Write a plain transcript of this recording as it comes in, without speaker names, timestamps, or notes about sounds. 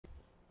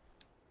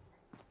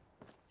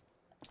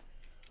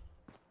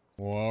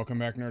Welcome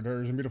back,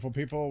 nerders and beautiful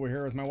people. We're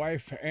here with my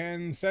wife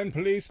and Send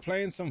Police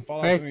playing some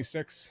Fallout Hey.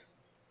 76.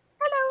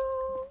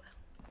 Hello.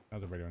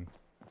 How's everybody doing?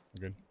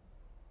 We're good?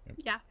 Yep.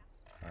 Yeah.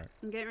 Alright.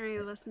 I'm getting ready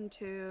to listen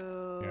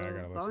to Yeah, I gotta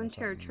listen to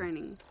volunteer something.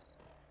 training.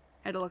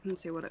 I had to look and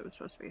see what it was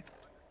supposed to be.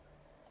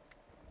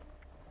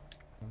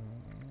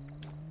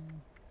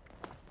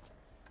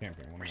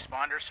 Camping.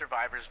 Responder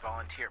Survivors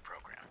Volunteer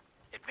Program.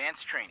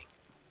 Advanced Training.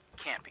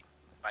 Camping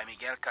by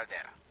Miguel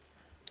Caldera.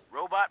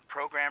 Robot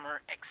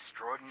Programmer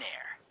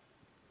Extraordinaire.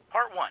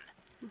 Part 1.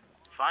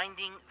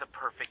 Finding the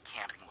perfect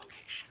camping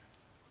location.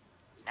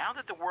 Now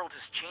that the world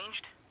has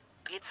changed,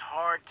 it's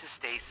hard to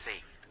stay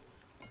safe.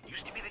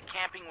 Used to be that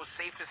camping was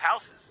safe as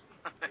houses.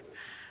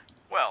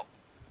 Well,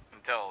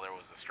 until there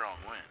was a strong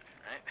wind,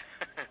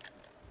 right?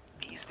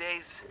 These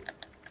days,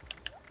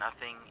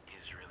 nothing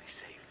is really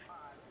safe.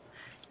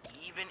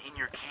 Even in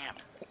your camp,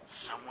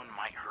 someone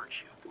might hurt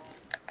you.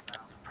 The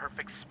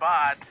perfect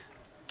spot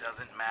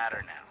doesn't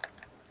matter now.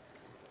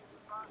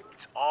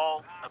 It's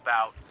all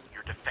about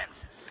your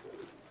defenses.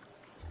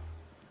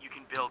 You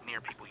can build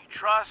near people you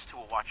trust who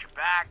will watch your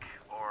back,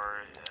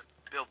 or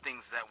build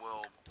things that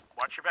will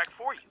watch your back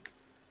for you.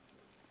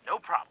 No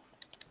problem.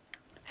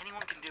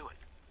 Anyone can do it.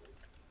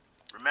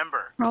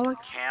 Remember,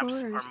 camps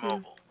are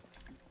mobile.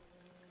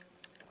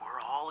 We're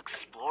all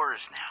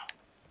explorers now.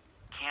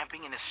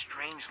 Camping in a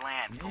strange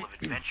land full of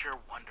adventure,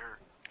 wonder,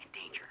 and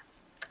danger.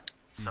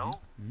 So,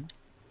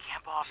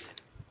 camp often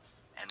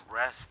and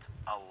rest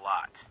a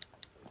lot.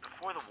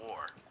 Before the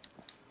war,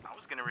 I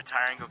was gonna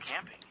retire and go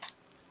camping.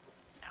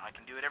 Now I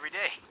can do it every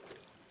day.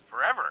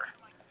 Forever.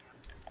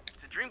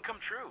 It's a dream come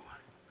true.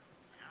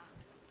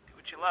 Do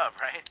what you love,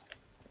 right?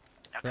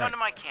 Now come to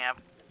my camp,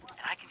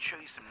 and I can show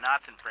you some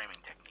knots and framing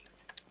techniques.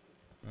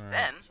 Alright,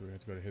 Then, so we have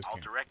to go to his I'll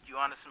camp. direct you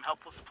onto some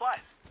helpful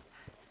supplies.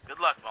 Good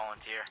luck,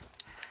 volunteer.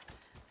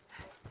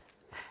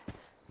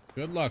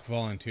 Good luck,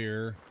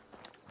 volunteer.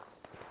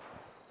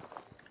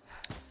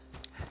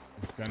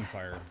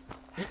 Gunfire.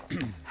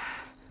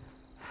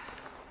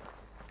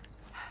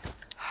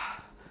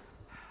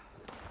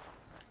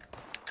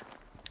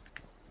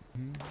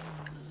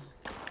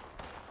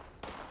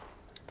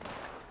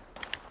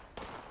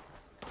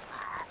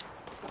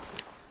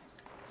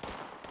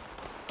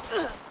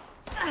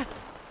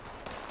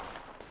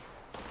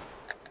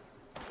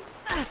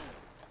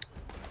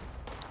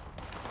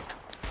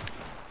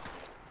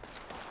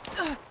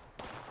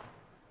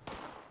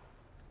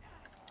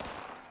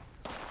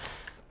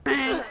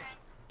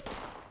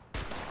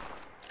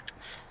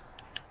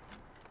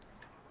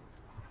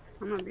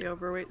 I'm gonna be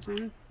overweight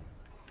soon.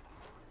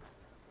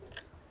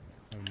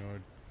 I have no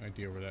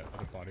idea where that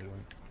other body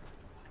went.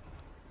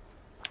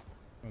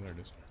 Oh, there it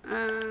is.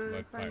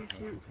 Lead pipe,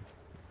 no, okay.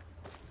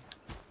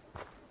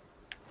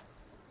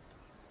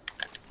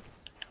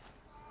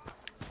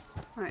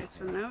 Alright,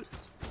 so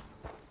notes.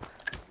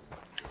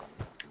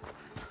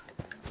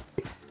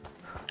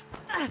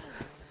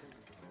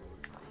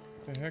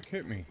 The heck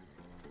hit me?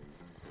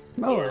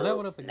 Oh, that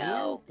one up again?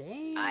 No,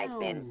 Damn. I've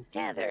been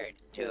tethered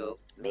to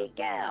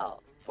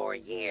Miguel for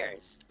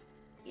years.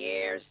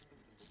 Years,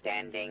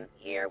 standing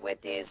here with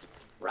his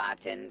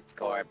rotten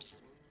corpse.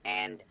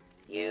 And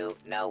you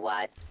know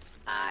what?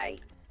 I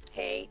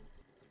hate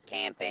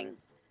camping.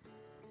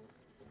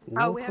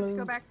 No Oh, we have to clue.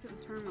 go back to the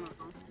terminal.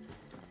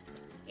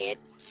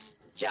 It's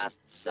just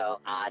so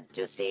odd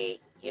to see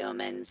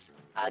humans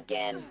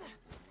again.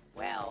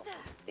 Well,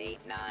 the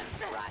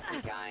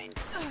non-rotten kind.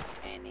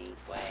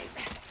 Anyway,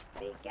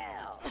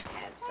 Miguel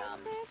has some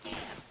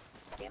camp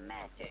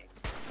schematics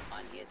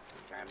on his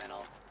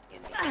terminal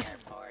in the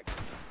airport.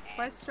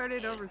 I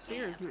started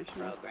Overseer's mission.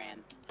 Program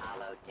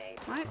holotape.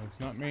 What? Oh, it's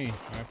not me.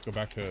 I have to go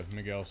back to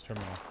Miguel's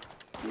terminal.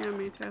 Yeah,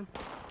 me too.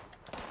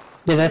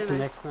 Yeah, that's the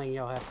next thing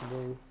y'all have to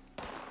do.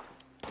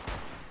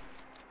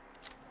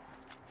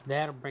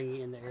 That'll bring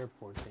you in the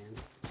airport then.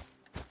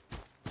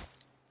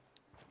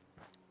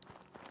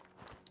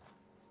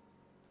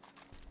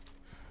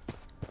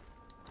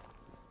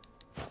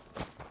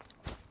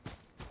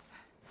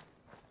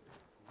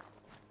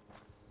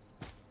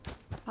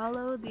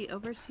 Follow the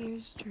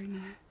Overseer's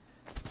journey.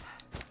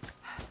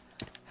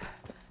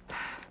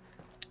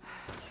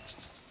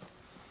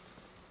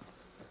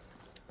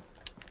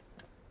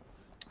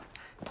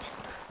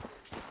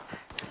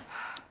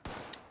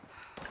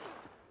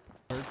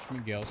 Search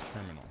Miguel's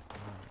terminal.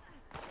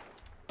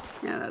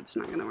 Yeah, that's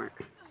not gonna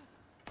work.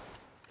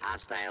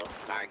 Hostile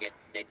target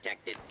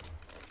detected.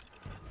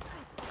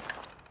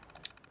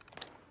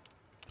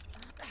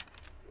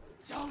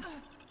 Don't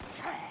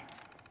can't.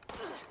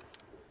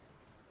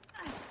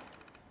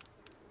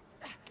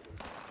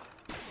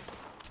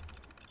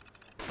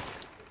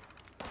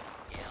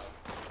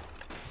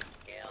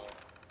 Kill.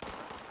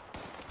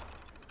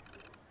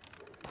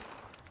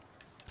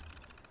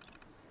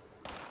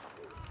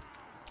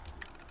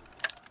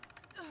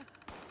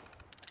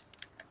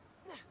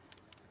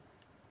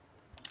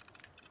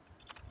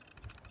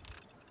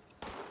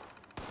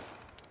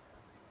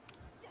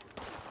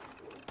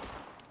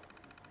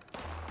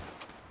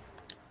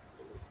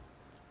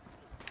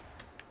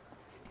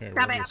 Okay,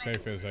 wherever the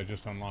safe is, I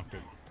just unlocked it.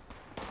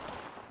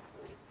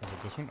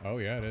 this one? Oh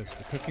yeah, it is.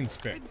 The cooking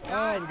spit. Good Oh,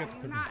 God, we got the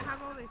do you cooking not spit.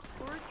 have all these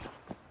scorch?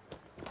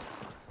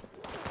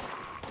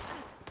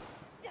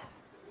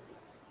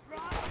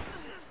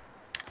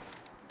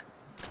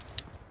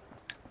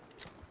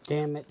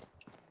 Damn it.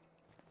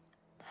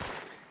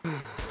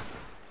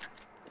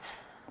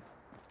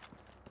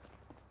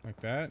 Like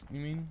that, you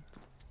mean?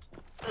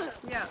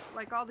 Yeah,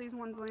 like all these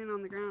ones laying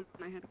on the ground,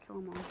 and I had to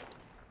kill them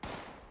all.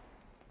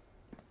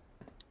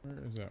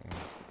 Where is that one?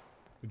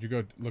 Did you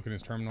go look at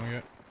his terminal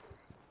yet?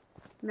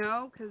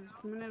 No, because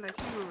the minute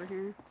I came over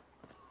here.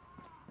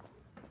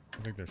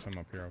 I think there's some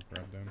up here. I'll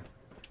grab them.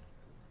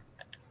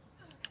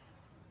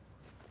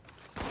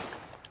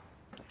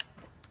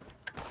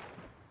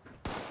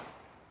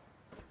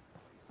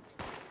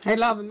 Hey,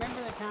 Love, remember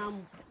the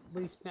time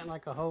we spent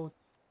like a whole,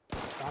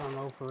 I don't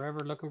know,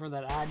 forever looking for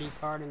that ID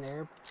card in the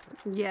airport?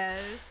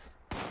 Yes.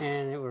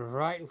 And it was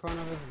right in front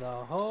of us the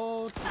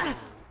whole time.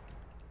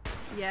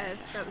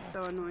 Yes, that was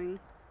so annoying.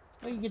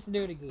 Well, you get to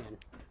do it again.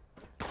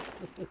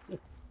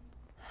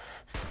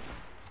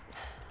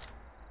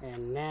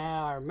 And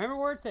now I remember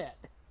where it's at.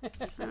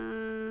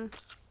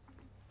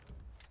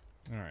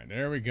 Alright,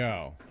 there we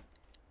go.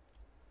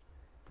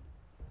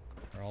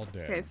 They're all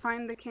dead. Okay,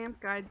 find the camp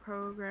guide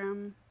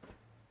program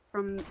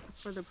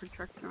for the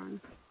Protectron.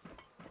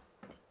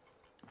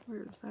 Where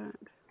is that?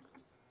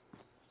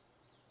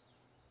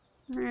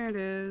 There it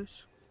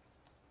is.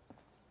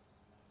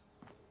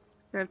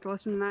 Do I have to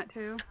listen to that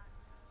too?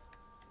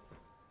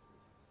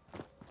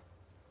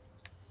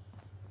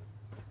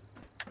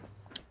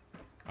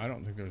 I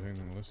don't think there's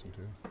anything to listen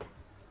to.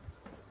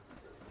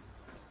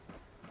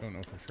 Don't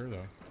know for sure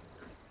though.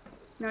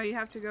 No, you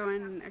have to go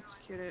in and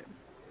execute it.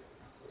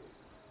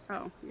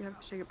 Oh, you have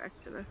to take it back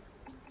to the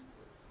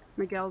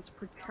Miguel's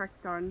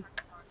Protectron.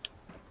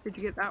 Did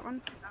you get that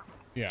one?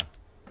 Yeah.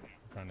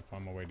 I'm trying to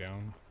find my way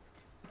down.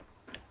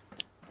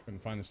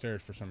 Couldn't find the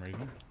stairs for some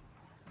reason.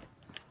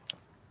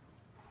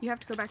 You have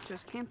to go back to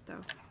his camp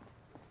though.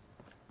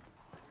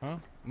 Huh?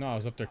 No, I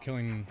was up there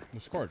killing the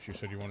Scorch. You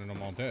said you wanted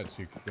them all dead so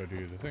you could go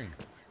do the thing.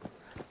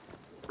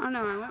 Oh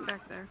no, I went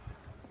back there.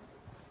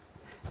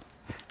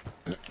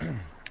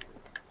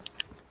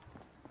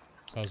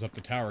 So I was up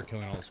the tower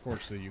killing all the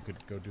Scorch so you could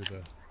go do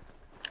the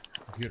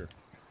computer.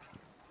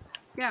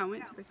 Yeah, I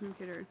went to the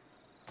computer.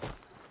 That's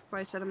why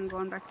I said I'm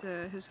going back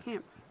to his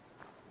camp.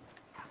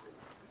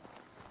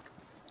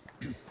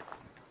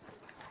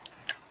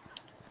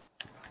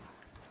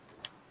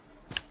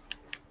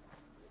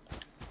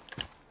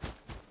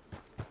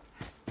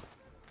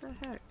 What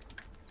the heck?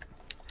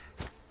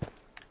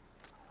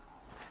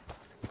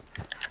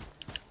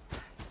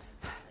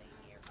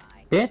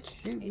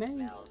 Bitch, shoot It me.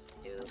 smells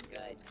too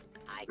good.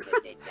 I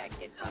could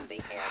detect it from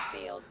the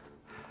airfield.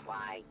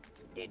 Why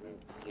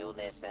didn't you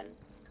listen?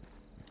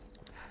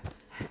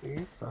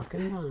 You're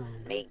fucking lying.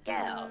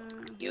 Miguel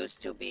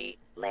used to be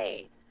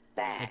laid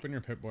back, Open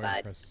your Pip-Boy and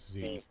but press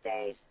Z. these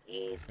days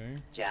he's Okay.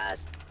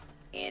 just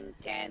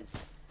intense.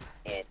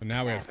 It So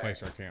now we have to never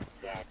place our camp.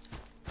 gets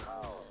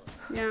cold.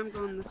 Yeah, I'm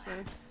going this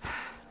way.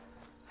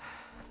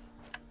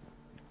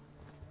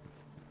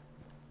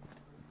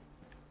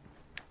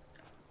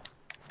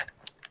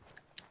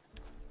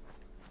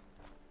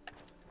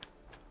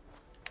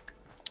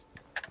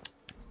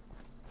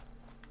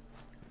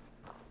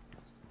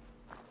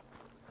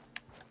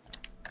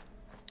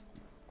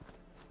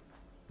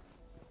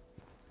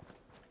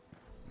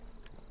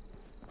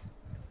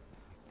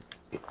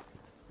 I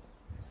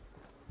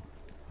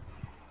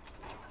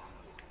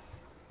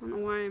don't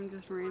know why I'm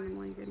just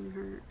randomly getting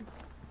hurt.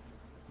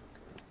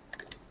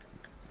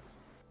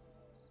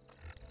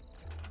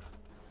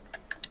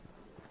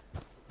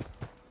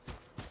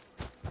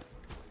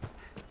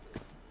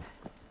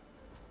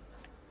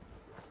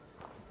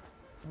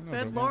 Oh, no,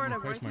 Good but lord, I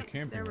I'm place my right.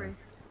 camping There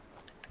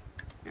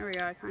where? we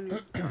go. I kind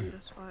of found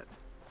a spot.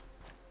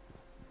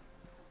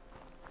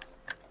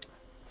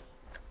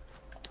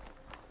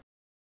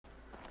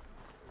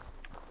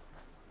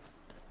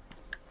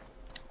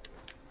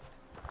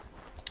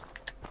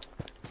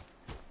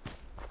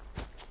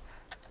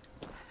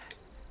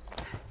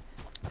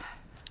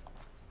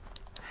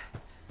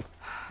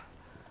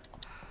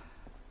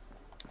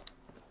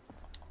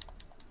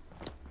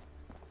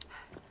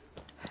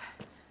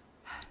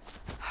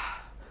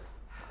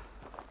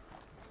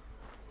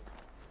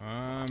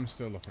 I'm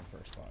still looking for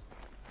a spot.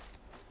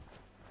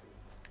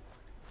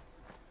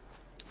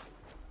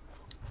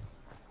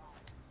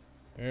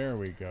 There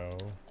we go.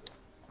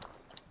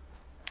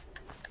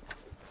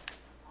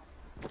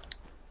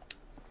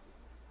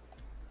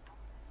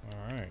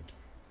 Alright.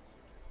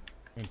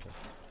 Enter.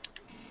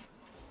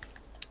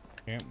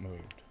 Camp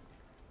moved.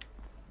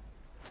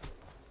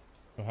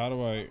 So how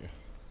do I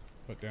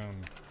put down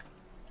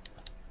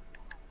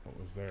what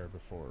was there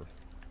before?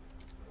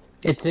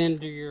 It's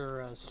into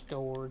your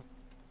stored.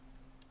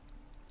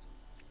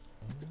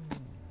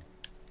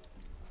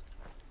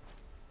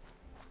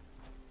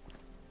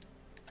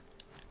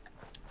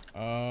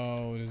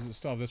 Oh, does it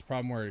still have this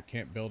problem where it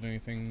can't build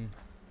anything?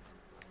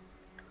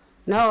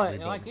 No,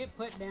 Rebuild. like it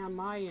put down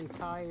my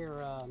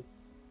entire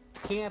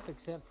camp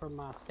except for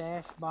my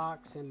stash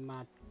box and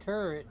my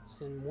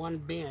turrets and one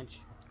bench.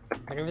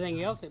 But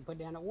everything else it put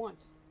down at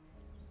once.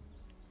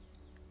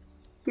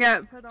 Yeah,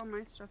 it put all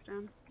my stuff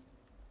down.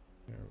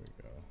 There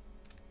we go.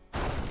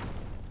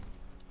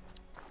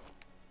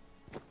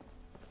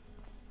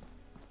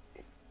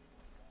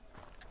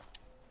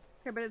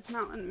 Okay, but it's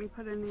not letting me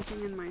put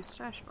anything in my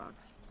stash box.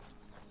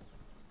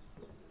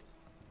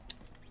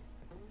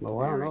 Well,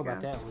 I don't There know we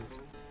about go. that one.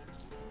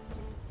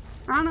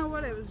 I don't know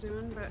what it was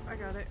doing, but I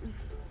got it.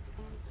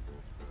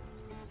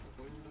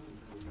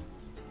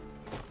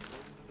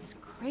 As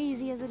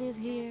crazy as it is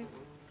here,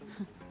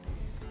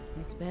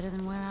 it's better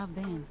than where I've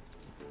been.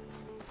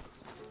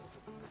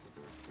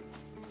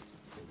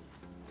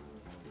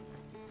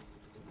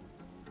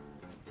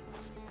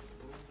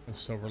 A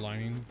silver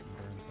lining.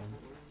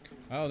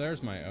 Oh,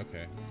 there's my.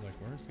 Okay. I was like,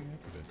 where's the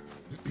heck of it?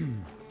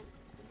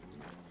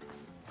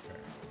 Okay.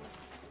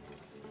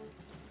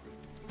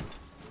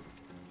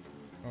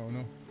 Oh no.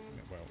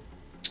 Yeah, well.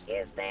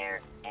 Is there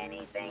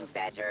anything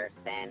better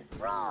than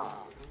raw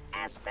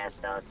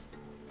asbestos?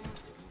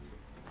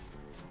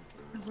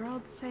 The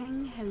world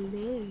saying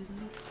hello.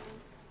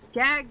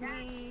 Gag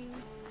me!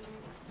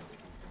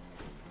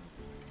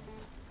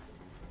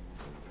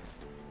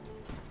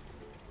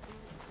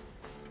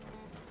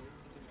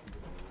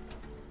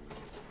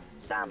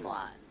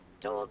 Someone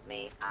told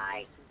me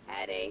I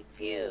had a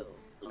few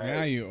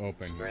Now loose you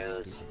open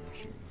your screws. stupid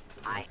machine.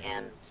 I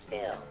am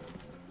still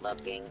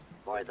looking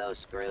for those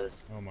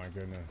screws. Oh my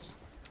goodness.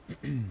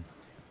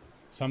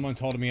 Someone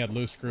told him he had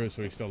loose screws,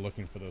 so he's still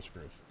looking for those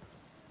screws.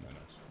 No,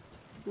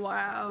 no.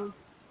 Wow.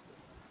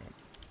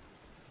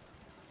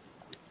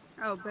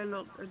 Oh,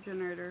 bundled a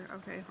generator.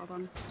 Okay, hold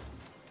on.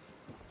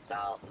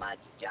 So much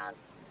junk,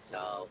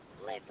 so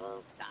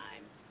little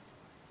time.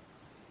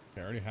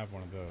 Okay, I already have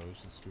one of those.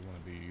 Let's do one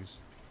of these.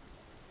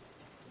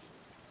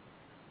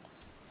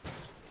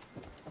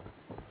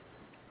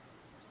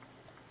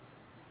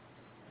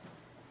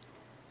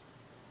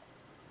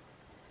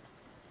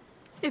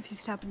 If you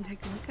stop and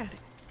take a look at it.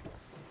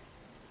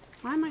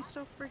 Why am I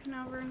still freaking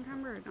over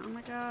encumbered? Oh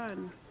my god.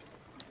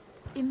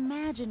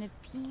 Imagine if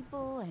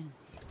people and,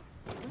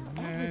 well,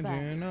 everybody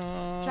Imagine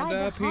all tried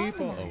the to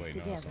people. Oh harmonize wait, no, that's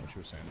together, not what she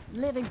was saying.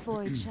 living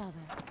for each other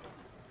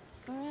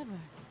forever.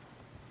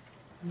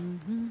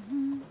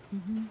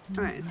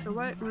 Alright, so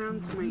what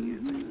rounds am I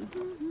using?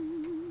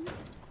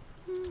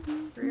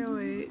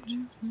 308.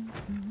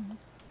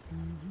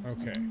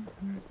 Okay.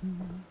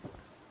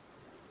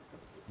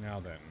 Now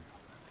then.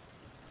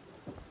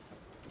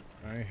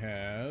 I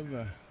have...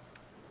 Okay,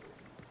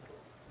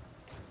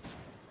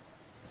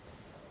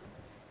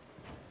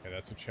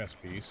 that's a chess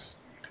piece.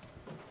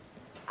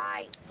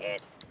 I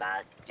hit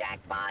the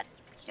jackpot.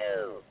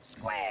 2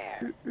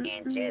 square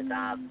inches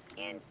of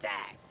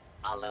intact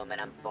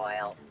aluminum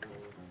foil.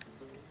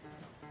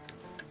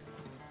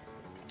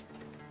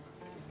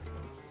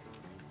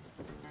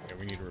 Okay,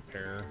 we need to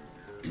repair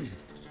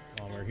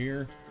while we're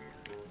here.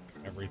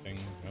 Everything.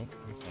 Nope,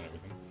 that's not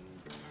everything.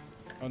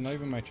 Oh, not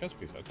even my chess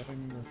piece. I thought I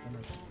needed to repair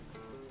my chess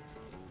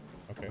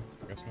piece. Okay,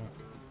 I guess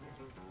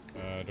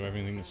not. Do I have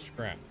anything to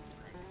scrap?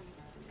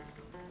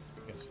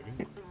 Yes, I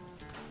do.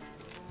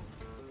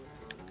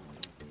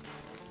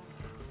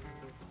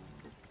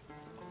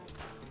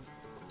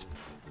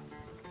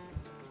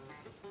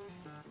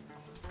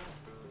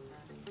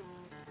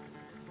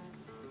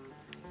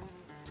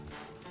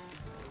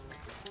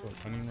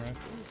 Hunting rifles.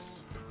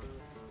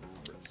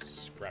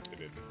 Scrap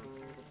it in.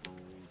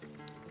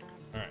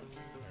 Alright,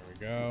 there we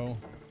go.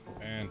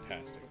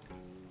 Fantastic.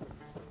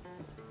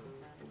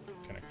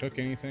 Can I cook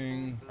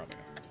anything? Probably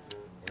not.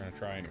 We're gonna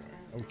try anyway.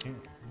 Oh, we can.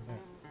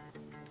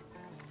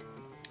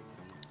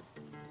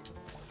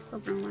 Look at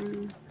Open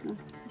line. We'll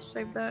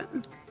save that.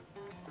 that.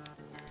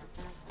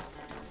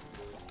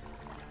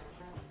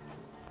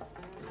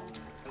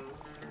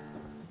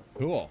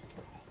 Cool.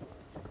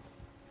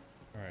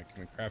 Alright,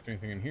 can we craft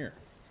anything in here?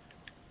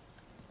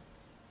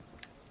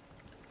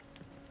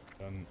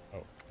 Done. Oh,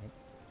 nope.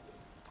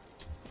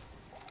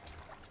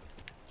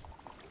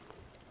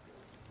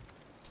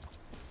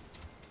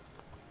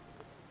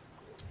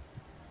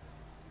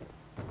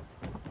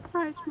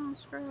 Hi, small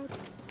scrub.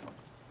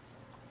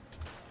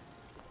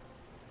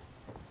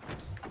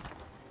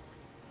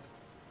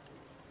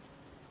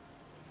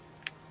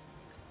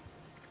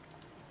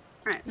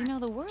 Alright. You know,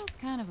 the world's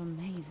kind of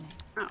amazing.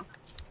 Oh.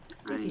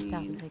 If you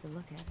stop and need- take a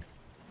look at it.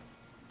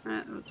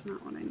 That was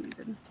not what I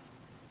needed.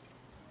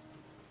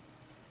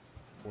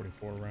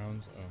 44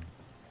 rounds. Oh.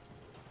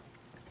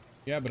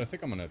 Yeah, but I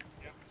think I'm gonna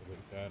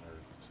delete that or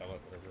sell it,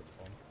 whatever it's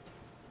called.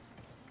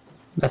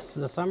 That's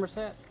the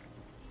Somerset?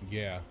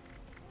 Yeah.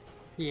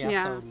 Yeah,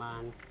 Yeah. I sold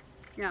mine.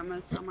 Yeah, I'm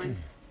gonna sell mine.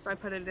 So I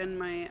put it in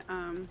my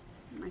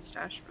my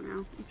stash for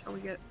now until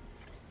we get.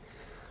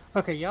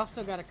 Okay, y'all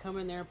still gotta come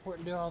in the airport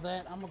and do all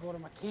that. I'm gonna go to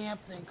my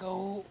camp, then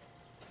go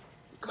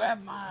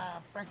grab my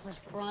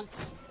breakfast brunch.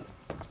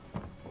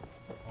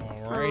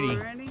 Alrighty.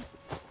 Alrighty.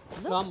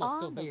 Look Well, I'm gonna on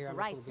still the be here. I'm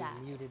bright just gonna side.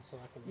 be muted so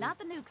I can. Not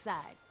the nuke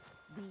side.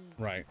 The,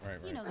 Right.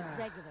 you know, the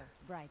regular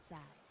bright side.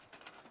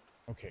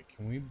 Okay,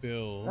 can we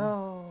build?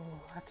 Oh,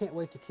 I can't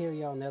wait to kill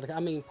y'all on the other. I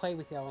mean, play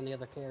with y'all on the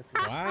other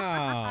characters.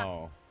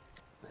 Wow.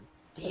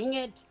 Dang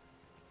it!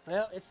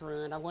 Well, it's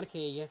ruined. I want to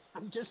kill you.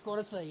 I'm just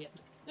gonna say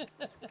it.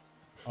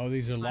 Oh,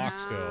 these are locked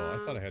still. I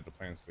Wow. thought I had the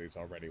plans to these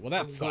already. Well,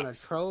 that I'm gonna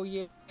sucks. troll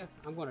you.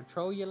 I'm gonna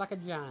troll you like a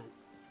giant.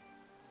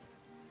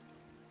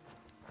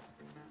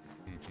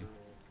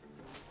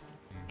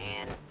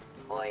 An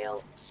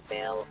oil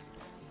spill.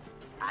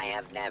 I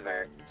have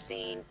never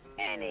seen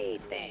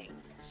anything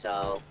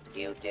so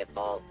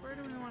beautiful. Where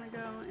do we want to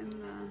go in the...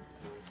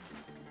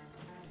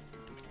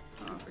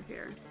 Oh, over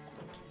here.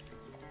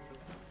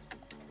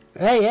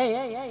 Hey, hey,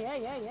 hey, hey,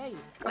 hey, hey, hey! Okay,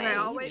 When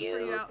I'll wait for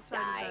you you outside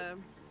die, of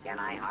the... Can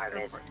I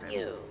harvest airport, baby.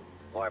 you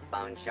for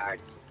bone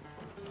shards?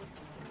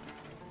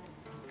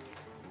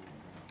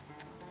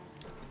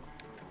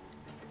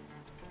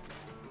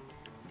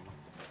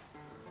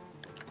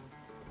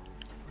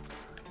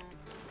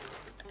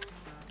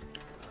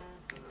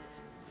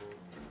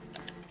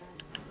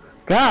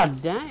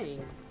 God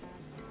dang!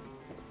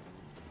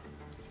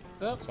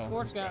 Oh, That's all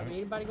Scorch he's got got. me.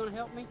 Anybody gonna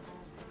help me?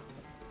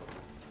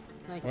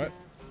 Thank What?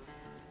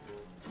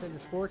 you. Said the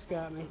Scorch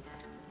got me.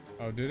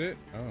 Oh, did it?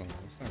 Oh,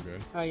 that's not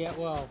good. Oh yeah,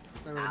 well,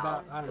 there were How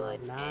about, I don't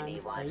could know, 9,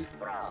 anyone 8.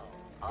 throw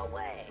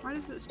away? Why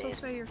does it still this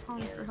say you're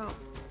calling for help?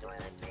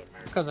 toilet paper?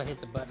 Because I hit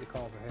the button to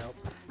call for help.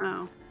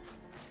 Oh.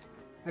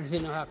 I just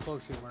didn't know how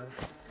close you were.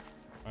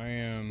 I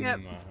am. Yep.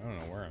 I don't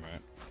know where I'm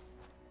at.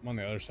 I'm on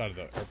the other side of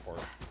the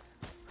airport.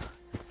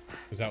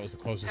 Because that was the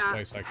closest Yeah.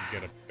 place I could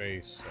get a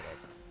base set up.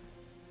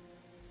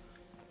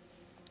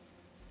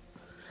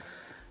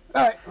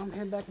 Alright, I'm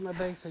heading back to my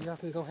base so y'all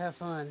can go have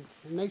fun.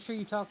 And make sure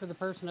you talk to the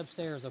person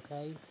upstairs,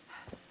 okay?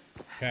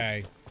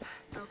 Okay.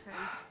 Okay.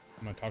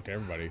 I'm gonna talk to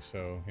everybody,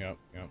 so yep,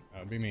 that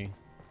would be me.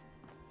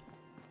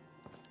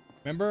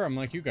 Remember, I'm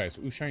like you guys.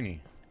 Ooh,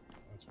 shiny.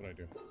 That's what I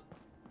do.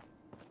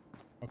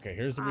 Okay,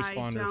 here's the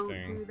responder I don't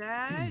thing. do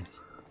that.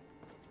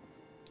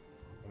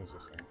 What is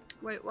this thing?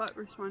 Wait, what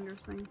responders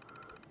thing?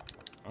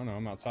 I don't know.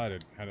 I'm outside.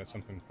 It had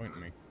something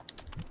pointing me.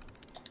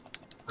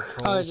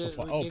 Oh, Patrol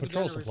supply. Oh, if you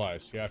patrol done a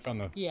supplies. Yeah, I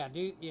found the. Yeah,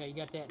 dude. Yeah, you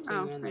got that too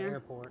Oh, in the yeah.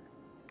 airport.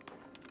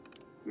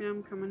 Yeah,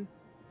 I'm coming.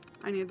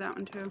 I need that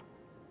one too.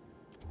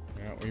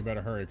 Yeah, well, you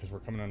better hurry because we're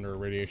coming under a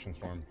radiation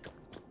storm.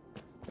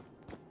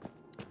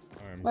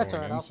 I'm That's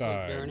going alright, I'll sleep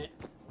inside. during it.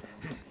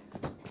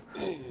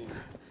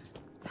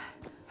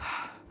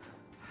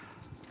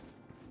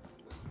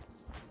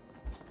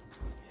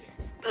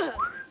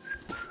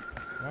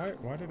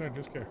 Why did I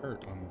just get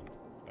hurt on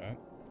that?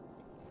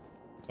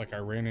 It's like I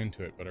ran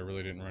into it, but I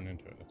really didn't run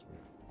into it. That's weird.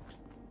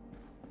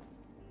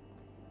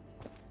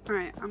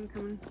 Alright, I'm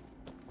coming.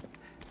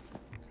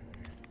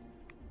 Okay.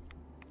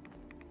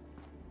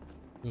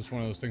 Is this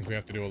one of those things we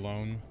have to do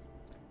alone?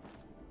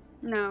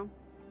 No.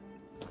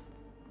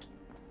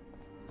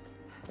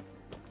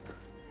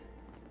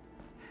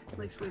 At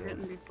least we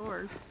didn't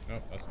before.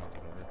 Nope, that's not the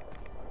door.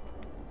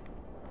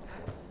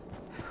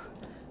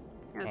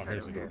 Yeah, Oh, it's right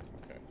here's over the door. here.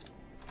 Okay.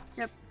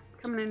 Yep,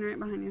 coming in right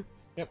behind you.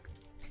 Yep.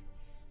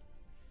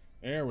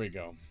 There we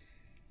go.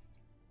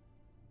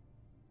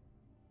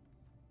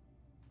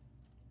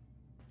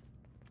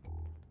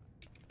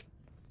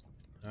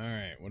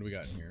 Alright, what do we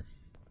got in here?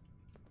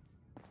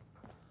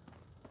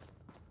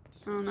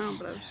 I don't know,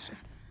 but I was...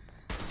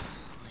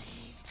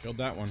 Killed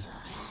that one.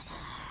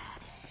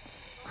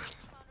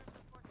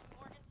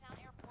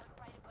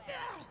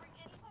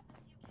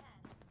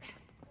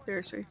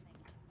 Seriously.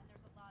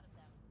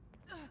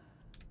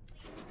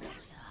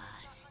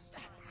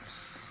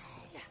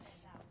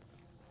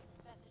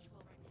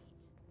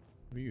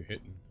 What are you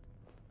hitting?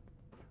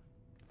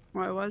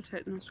 Well, I was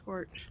hitting a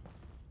Scorch.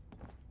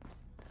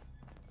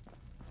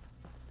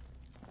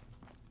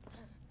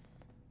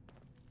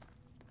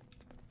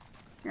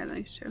 Yeah,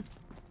 these two.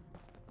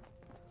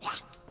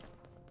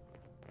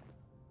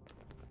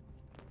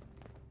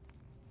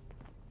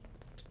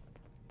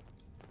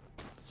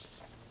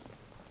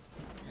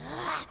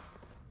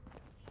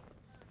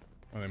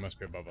 Oh, they must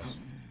be above us.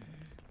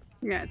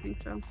 Yeah, I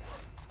think so.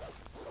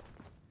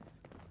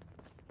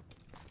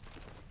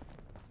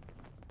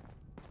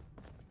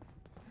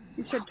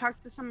 You should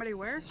talk to somebody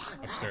where?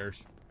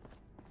 Upstairs.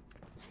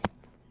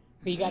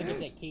 But you gotta get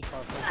that key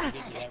card first to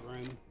get to that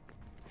room.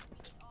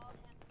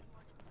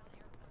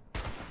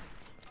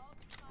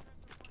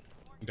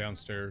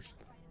 Downstairs.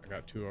 I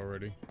got 2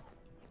 already.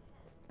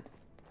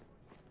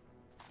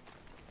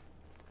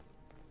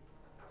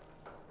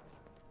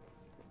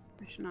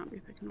 I should not be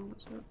picking all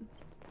this up.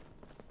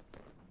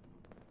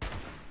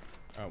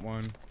 Got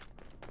 1.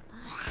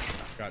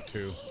 Got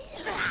 2.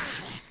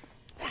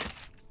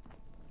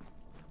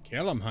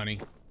 Kill him, honey.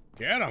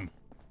 Get him.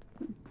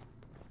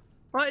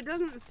 Well, it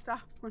doesn't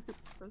stop when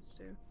it's supposed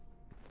to.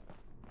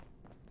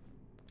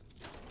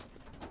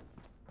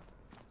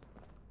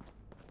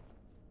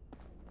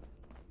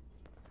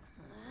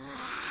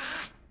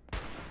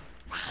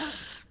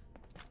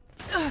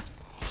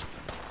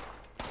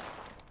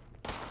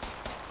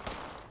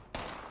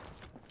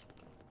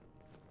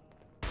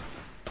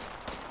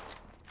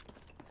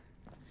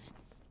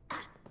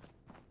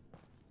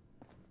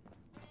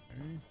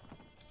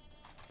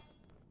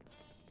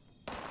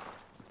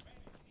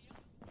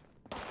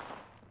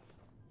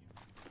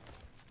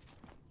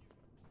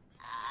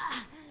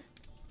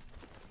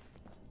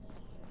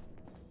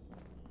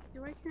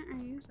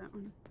 Where's that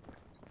one?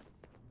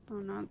 Oh,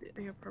 not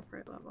the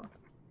appropriate level.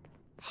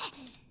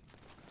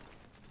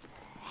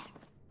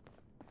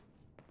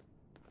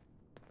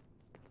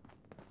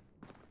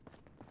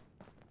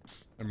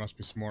 There must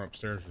be some more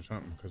upstairs or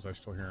something, because I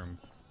still hear them.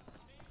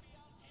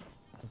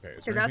 Okay,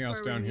 is there anything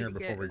else down here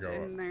before we go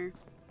up? There.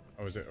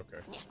 Oh, is it? Okay.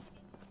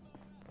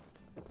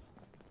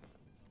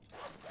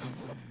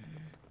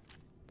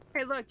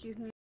 Hey, look, you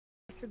can go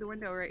through the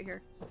window right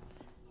here.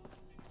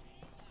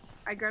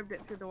 I grabbed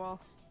it through the wall.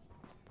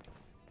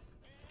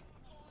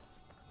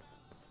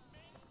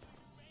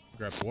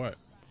 Grab what?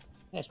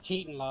 That's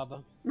cheating,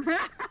 Lava.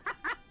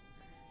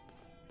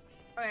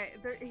 Okay,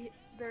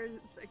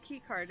 there's a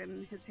key card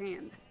in his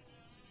hand.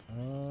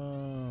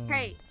 Oh.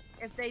 Hey,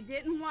 if they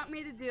didn't want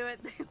me to do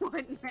it, they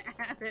wouldn't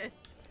have it.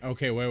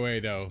 Okay, wait,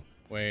 though.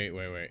 Wait.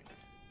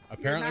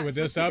 Apparently with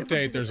this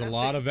update, there's a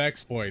lot of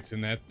exploits,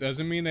 and that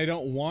doesn't mean they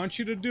don't want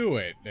you to do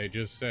it. They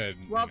just said,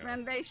 well,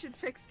 then they should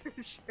fix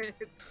their shit.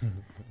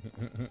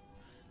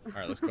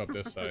 Alright, let's go up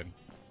this side.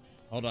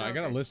 Hold on, I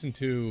gotta listen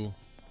to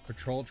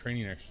patrol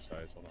training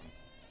exercise. Hold on.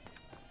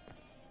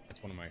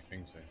 That's one of my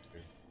things I have to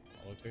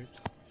do.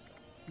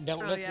 Holotapes?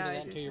 Don't listen to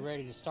that until you're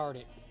ready to start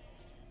it.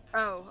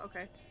 Oh,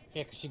 okay.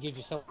 Yeah, because she gives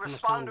you so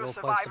much time to go place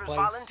to place. Responder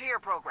Volunteer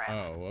Program.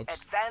 Oh, whoops.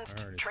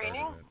 Advanced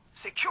training.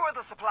 Secure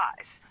the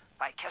supplies.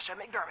 By Kesha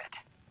McDermott.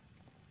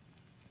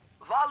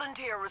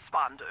 Volunteer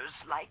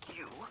responders like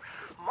you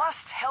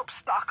must help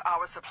stock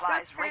our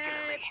supplies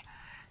regularly.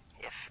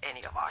 If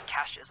any of our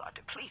caches are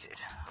depleted,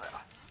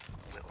 well,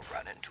 we'll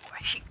run into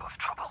a heap of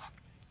trouble.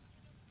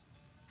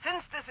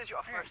 Since this is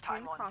your first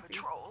time on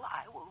patrol,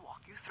 I will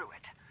walk you through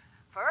it.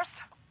 First,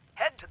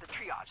 head to the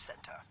triage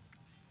center.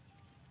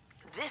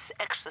 This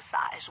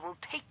exercise will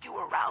take you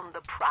around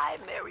the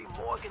primary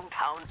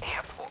Morgantown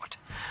airport.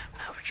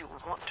 Now, you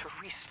want to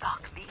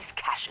restock these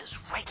caches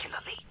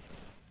regularly.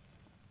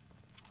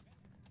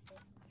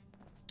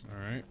 All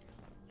right.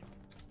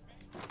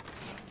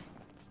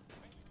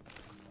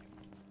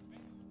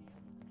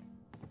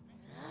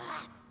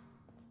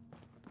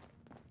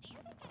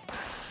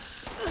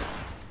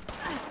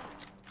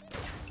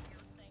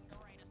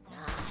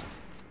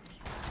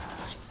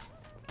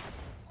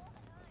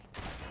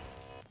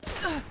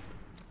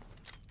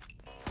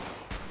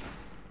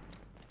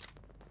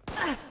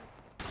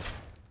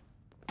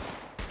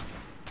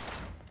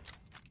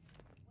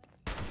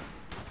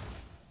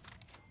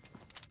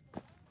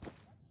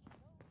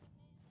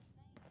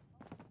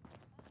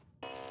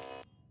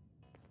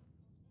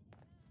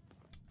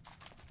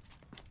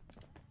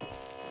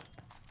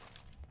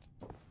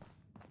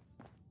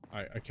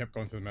 I kept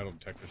going through the metal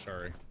detector,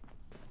 sorry.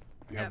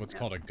 I have what's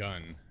called a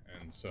gun,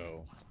 and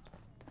so...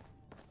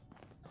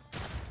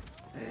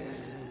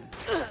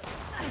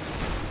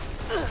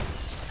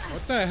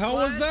 What the hell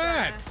was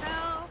that? The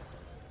hell?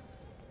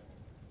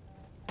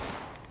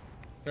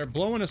 They're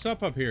blowing us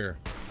up here.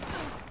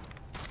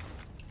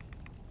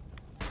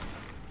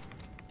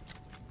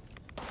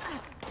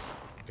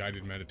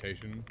 Guided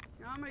meditation.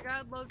 Oh my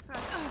god, load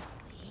fast.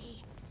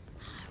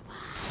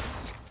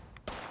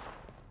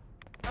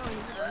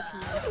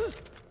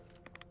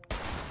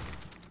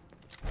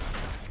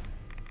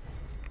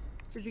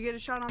 Did you get a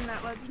shot on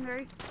that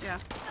legendary? Yeah.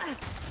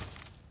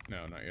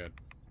 No, not yet.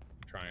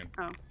 I'm trying.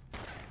 Oh.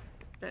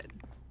 Dead.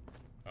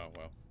 Oh,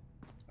 well.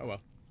 Oh,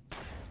 well.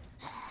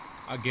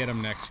 I'll get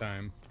him next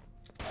time.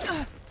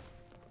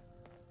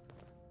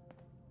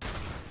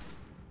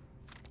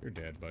 You're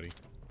dead, buddy.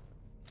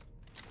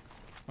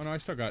 Oh, no, I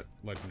still got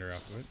legendary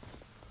off of it.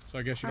 So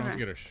I guess you don't have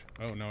to get a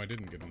oh, no, I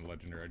didn't get a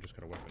legendary. I just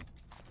got a weapon.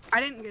 I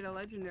didn't get a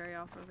legendary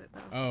off of it,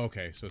 though. Oh,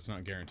 okay. So it's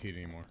not guaranteed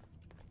anymore.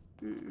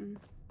 Mm-mm.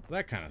 Well,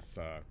 that kind of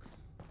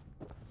sucks.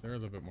 They're a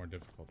little bit more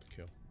difficult to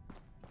kill.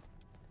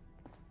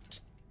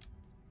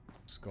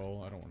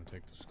 Skull. I don't want to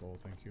take the skull,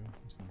 thank you.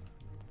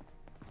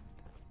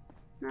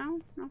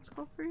 No? No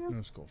skull for you?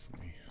 No skull for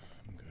me.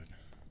 I'm good.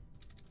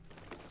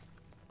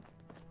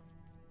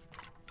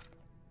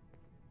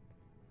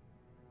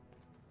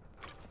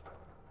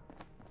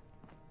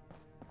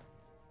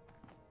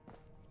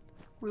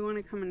 We want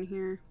to come in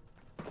here.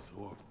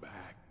 Sore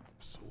back,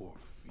 sore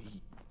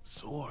feet,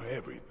 sore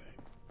everything.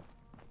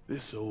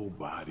 This old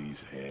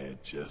body's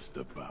had just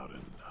about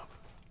enough.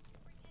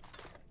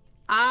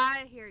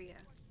 I hear you.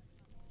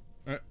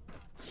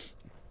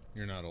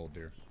 You're not old,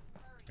 dear.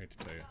 I hate to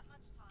tell you.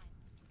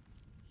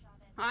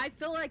 I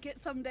feel like it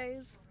some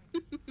days.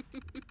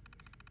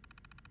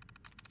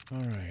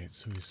 Alright,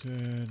 so we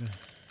said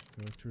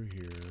go through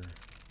here.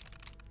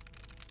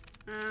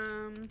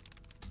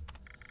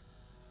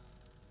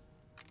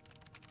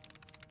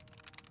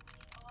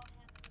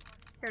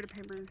 Here to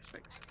pay my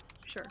respects.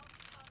 Sure.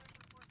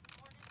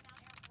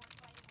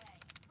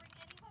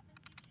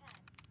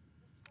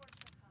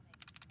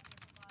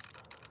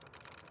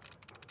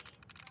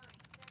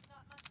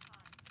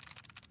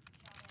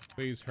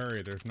 Please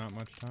hurry, there's not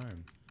much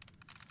time.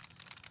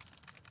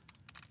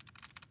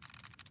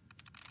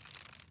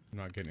 I'm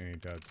not getting any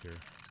duds here.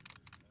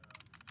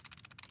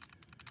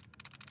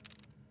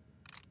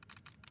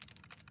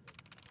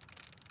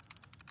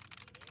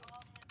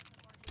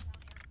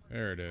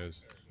 There it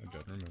is. I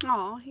don't remember.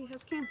 Oh, he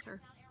has cancer.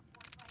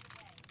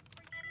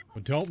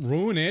 But don't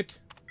ruin it.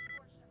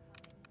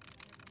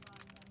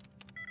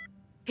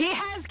 He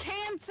has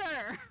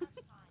cancer!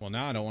 Well,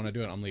 now I don't want to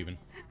do it. I'm leaving.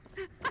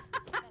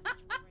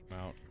 I'm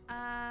out.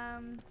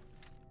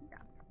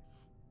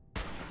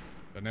 Yeah.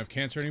 Doesn't have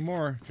cancer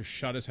anymore. Just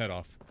shut his head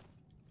off.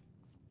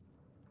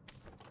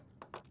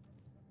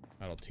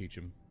 That'll teach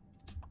him.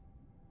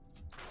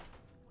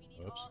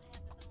 Whoops.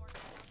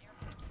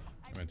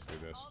 I meant to do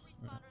this.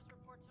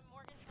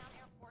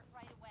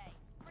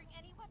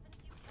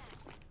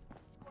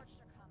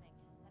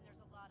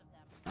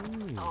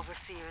 Ooh,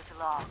 Overseer's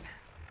log.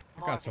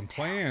 I got some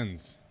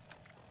plans.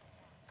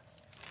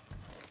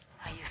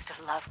 I used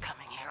to love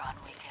coming here on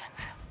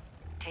weekends,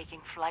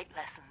 taking flight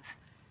lessons.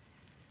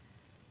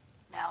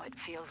 Now it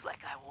feels like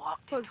I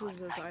walked into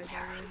a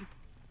nightmare.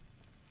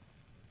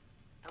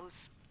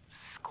 Those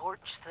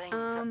scorched things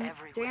are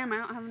everywhere. Damn, I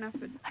don't have enough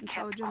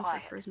intelligence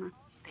or charisma.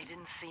 They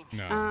didn't see me.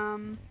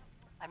 No.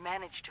 I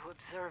managed to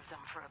observe them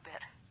for a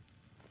bit.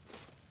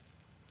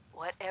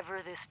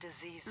 Whatever this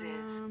disease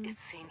is, it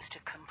seems to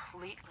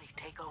completely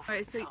take over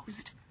its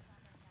host.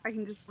 I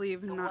can just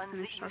leave and not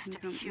finish talking to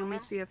them. Let me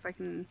see if I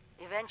can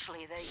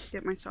eventually they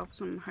get myself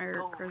some higher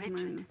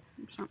charisma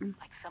or something.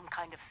 Like some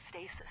kind of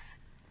stasis.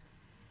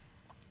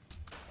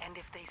 And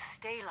if they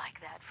stay like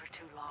that for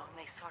too long,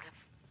 they sort of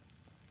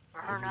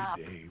burn up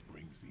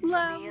from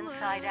the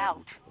inside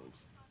out.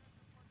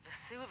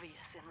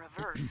 Vesuvius in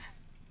reverse.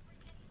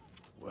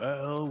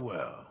 Well,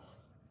 well.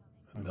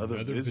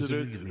 Another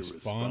visitor to the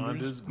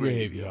Responders'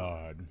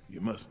 graveyard. You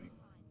must be.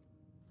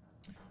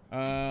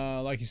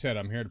 Like you said,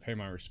 I'm here to pay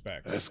my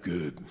respects. That's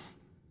good.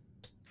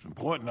 It's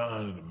important to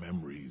honor the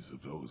memories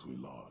of those we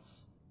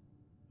lost.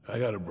 I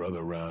got a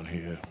brother around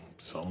here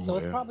somewhere. So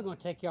it's probably going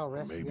to take y'all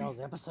rest of y'all's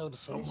episode to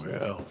finish somewhere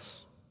this.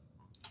 else.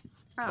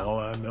 All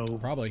I know,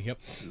 probably, yep,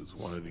 is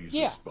one of these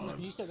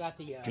responders. You still got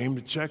the came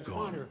to check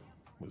on her.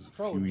 Was a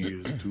few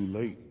years too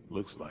late.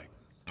 Looks like.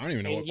 I don't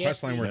even know what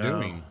questline we're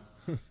doing.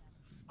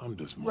 I'm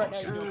just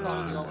marking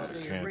time.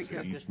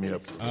 Cancer eats me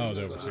up. Oh,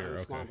 the overseer.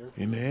 Okay.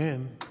 In the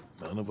end,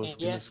 none of us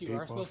can yes, you are escape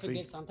our supposed to get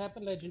fate. some type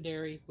of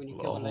legendary when you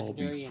We'll kill a all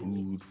legendary be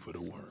enemy. food for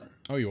the worm.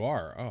 Oh, you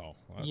are? Oh,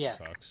 well, that Yes.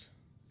 sucks.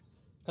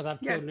 Because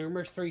I've killed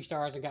numerous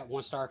 3-stars and got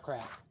 1-star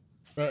crap.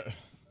 That's...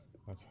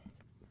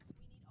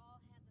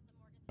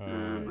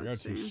 you got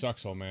two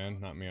sucks, old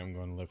man. Not me. I'm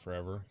going to live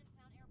forever.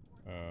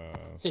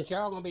 Since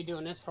y'all going to be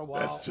doing this for a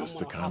while, That's just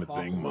the kind of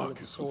thing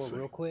Marcus would say.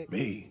 Real quick.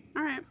 Me?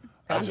 Alright.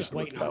 I I'm just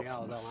waiting looked on out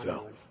y'all, for though.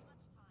 myself.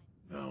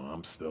 Now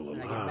I'm still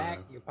When alive. I get back,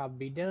 you'll probably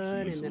be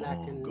done, He's and then I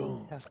long can...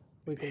 gone.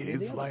 we can do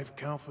His the life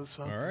count for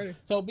something? Alrighty.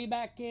 So be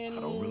back in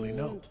I don't really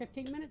know.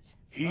 15 minutes?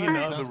 He and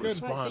other sounds good.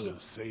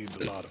 responders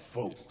saved a lot of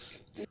folks.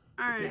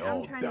 Alright, They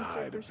all I'm trying to see if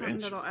died there's something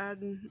that'll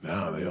eventually. add.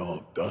 Now they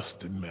all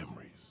dust and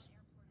memories.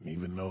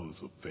 Even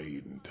those will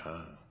fade in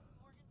time.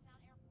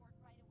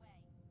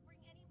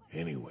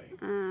 Anyway,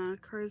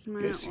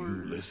 charisma guess or...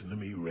 you listen to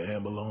me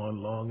ramble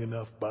on long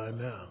enough by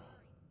now.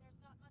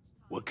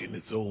 What can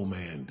this old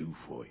man do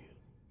for you?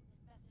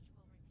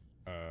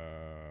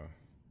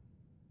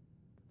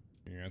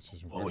 Your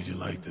answers. What would you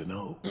like to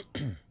know?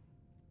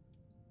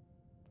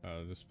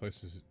 This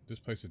place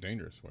is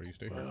dangerous. Why do you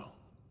stay here? Well,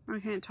 I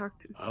can't talk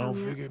to I don't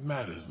them figure it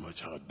matters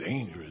much how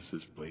dangerous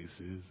this place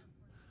is.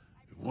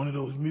 If one of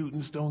those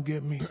mutants don't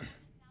get me,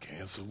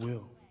 cancer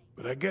will.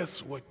 But I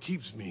guess what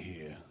keeps me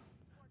here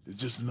is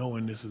just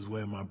knowing this is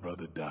where my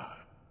brother died.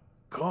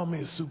 Call me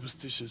a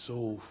superstitious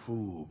old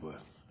fool,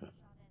 but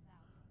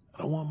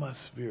I don't want my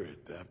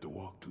spirit to have to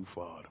walk too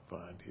far to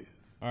find his.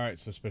 Alright,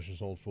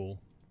 suspicious old fool.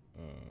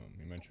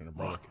 You mentioned a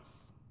brother.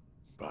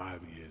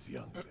 Marcus, 5 years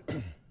younger.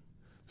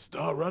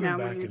 Start running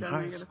back in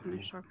high school.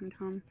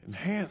 And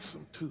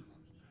handsome, too.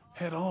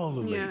 Had all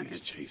the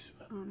ladies chasing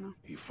him.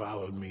 He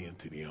followed me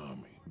into the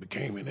army,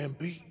 became an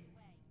MP.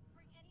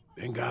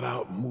 Then got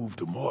out and moved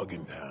to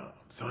Morgantown,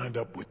 signed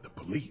up with the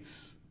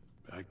police.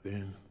 Back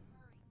then,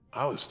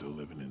 I was still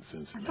living in I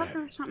Cincinnati. thought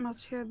there was something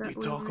else here that They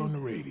talk on the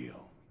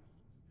radio.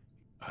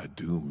 I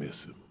do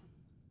miss him.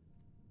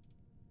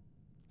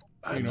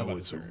 I know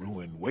it's a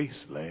ruined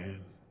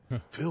wasteland,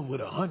 filled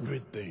with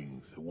 100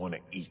 things that want to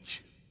eat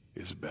you.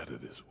 It's better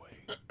this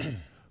way.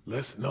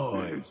 Less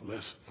noise,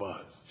 less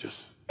fuss,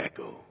 just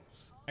echoes.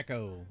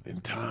 Echo.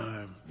 In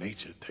time,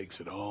 nature takes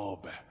it all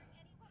back.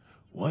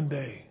 One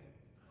day,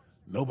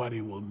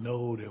 nobody will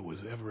know there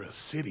was ever a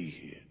city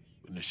here.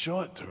 In the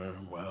short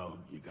term, well,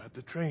 you got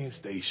the train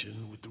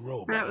station with the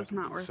robots That was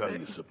not worth sell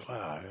it. you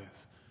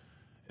supplies.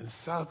 And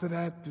south of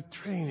that, the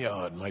train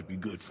yard might be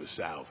good for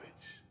salvage.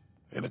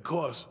 And of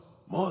course,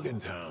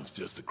 Morgantown's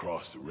just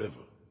across the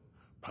river.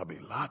 Probably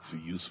lots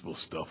of useful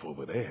stuff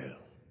over there.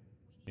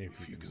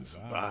 If you can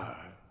survive.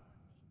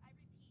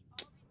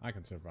 I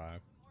can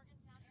survive.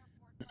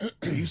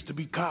 There used to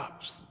be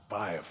cops,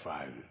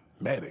 firefighters,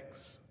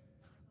 medics.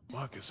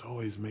 Marcus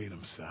always made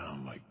them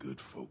sound like good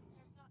folk.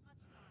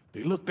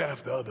 They looked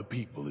after other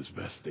people as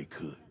best they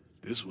could.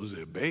 This was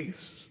their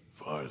base, as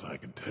far as I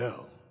could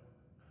tell.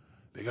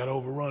 They got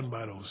overrun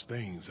by those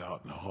things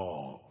out in the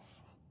halls.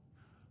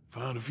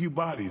 Found a few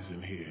bodies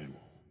in here and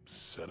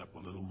set up a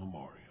little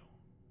memorial.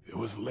 It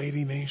was a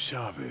lady named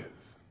Chavez.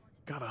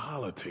 Got a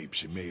holotape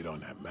she made on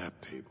that map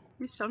table.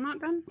 You still not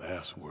done?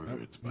 Last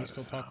words by he's the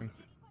still sound talking. of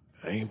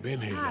it. I ain't been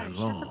here that Shut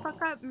long. the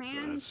fuck up, man.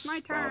 So It's my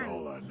that's about turn.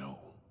 all I know.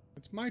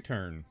 It's my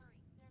turn.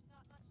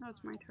 No,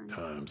 it's my turn.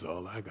 Time's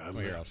all I got Oh,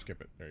 left. here, I'll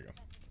skip it. There you go.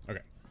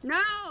 Okay. No,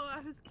 I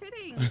was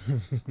kidding.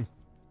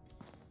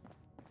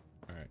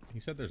 Alright, he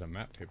said there's a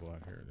map table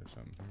out here. There's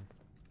something here.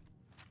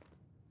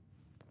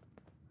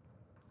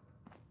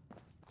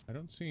 I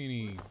don't see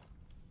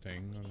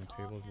anything on the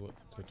table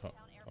to talk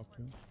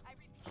to.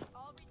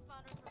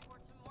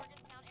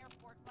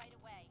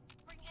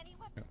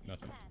 Yep,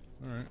 nothing.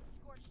 Alright.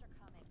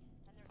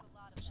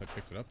 Guess I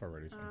picked it up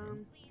already somehow.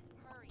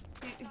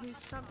 He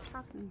stopped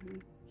talking to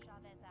me.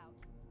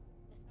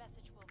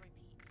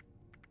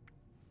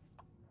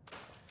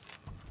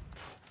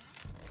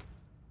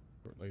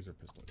 Short laser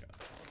pistol, yeah.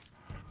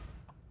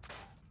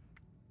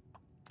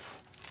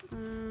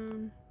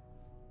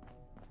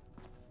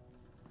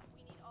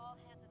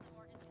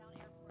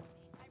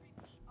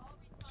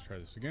 Let's try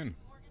this again,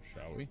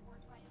 shall we?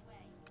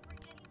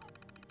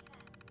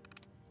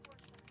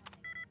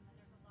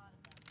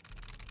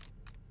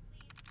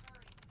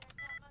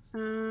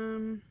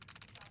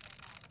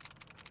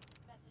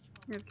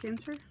 You have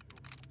cancer?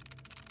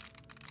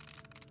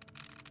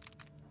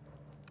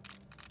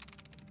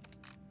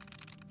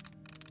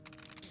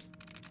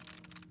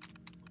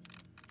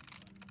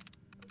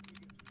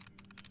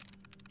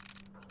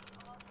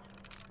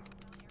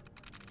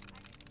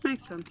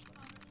 Makes sense.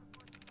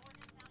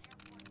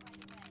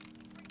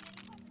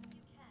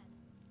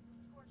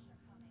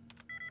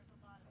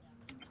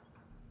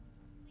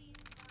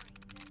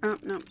 Oh,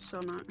 no,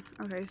 still not.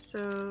 Okay,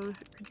 so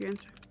could you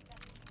answer?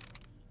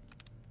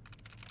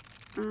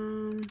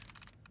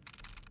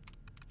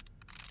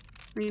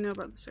 What do you know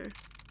about the stairs?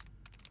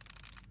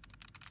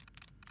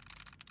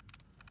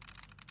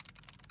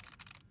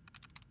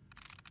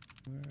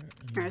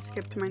 I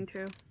skipped mine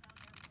too.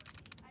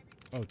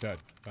 Oh, dead.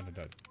 Found a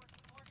dead.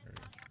 There we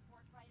go.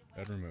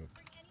 Dead removed.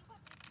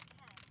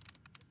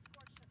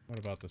 What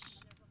about this?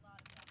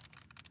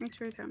 Thanks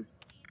for your time.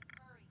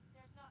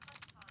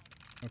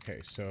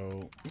 Okay,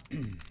 so...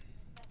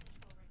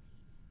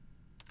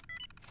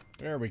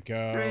 there we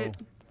go. Right.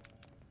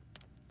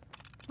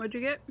 What'd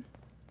you get?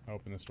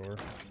 Open this door.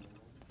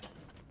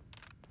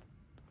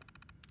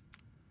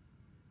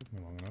 Took me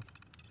long enough.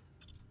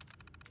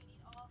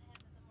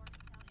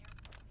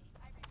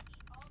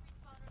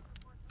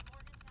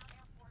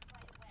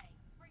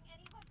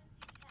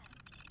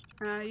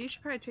 You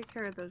should probably take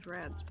care of those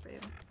rads,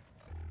 babe.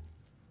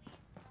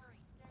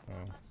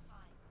 Oh.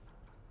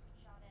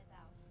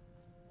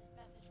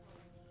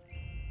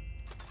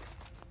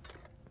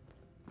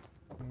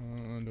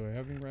 Do I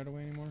have any right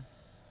away anymore?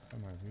 I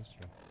might have used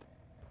to.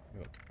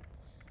 Look.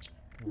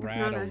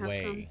 Right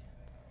away.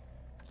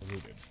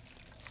 Diluted.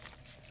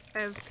 I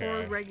have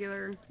 4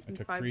 regular and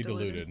 5 3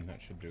 diluted. diluted, and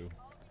that should do.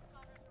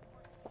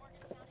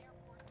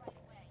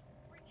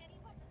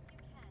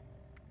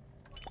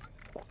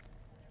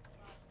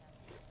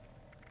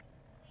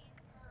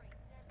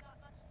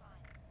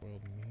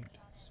 Boiled meat.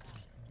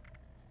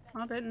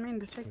 I didn't mean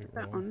to take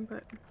that one,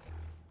 but...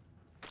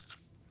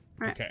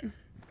 Right. Okay.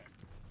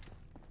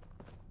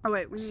 Oh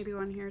wait, we need to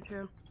go in here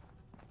too.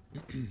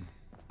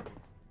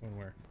 One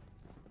where?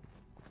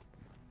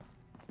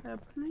 The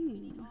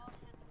plane.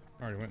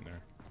 I already went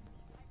there.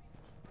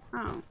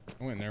 Oh.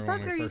 I went there I when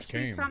thought there we used first to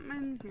be came. something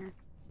in here.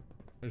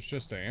 There's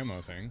just the ammo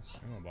thing.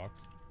 Ammo box.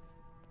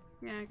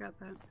 Yeah, I got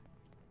that.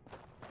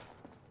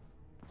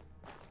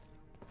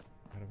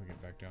 How do we get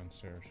back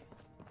downstairs?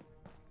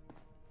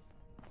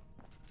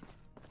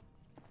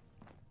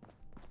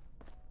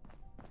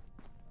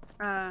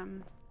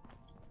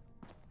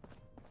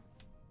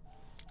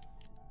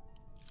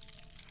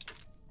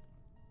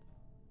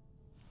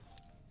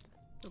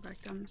 Go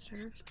back down the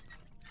stairs.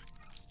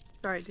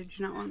 Sorry, did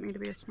you not want me to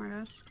be a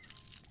smartass?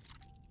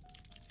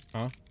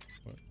 Huh?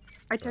 What?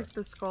 I took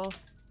the skull.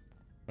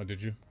 Oh,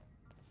 did you?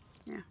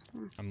 Yeah.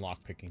 I'm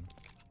lockpicking.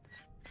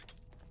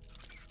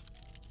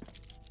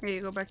 Hey,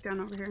 you go back down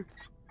over here.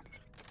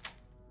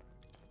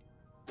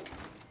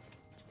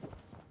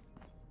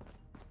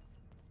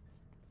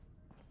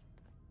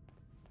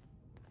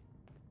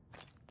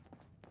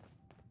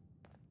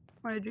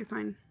 What did you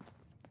find?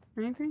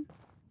 Anything?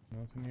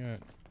 Nothing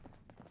yet.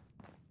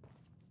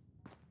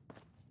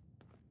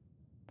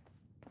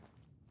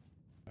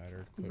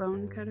 Battered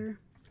Bone clipboard. cutter.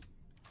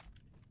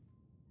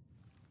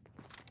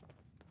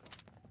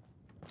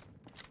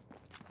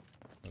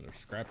 Another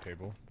scrap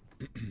table.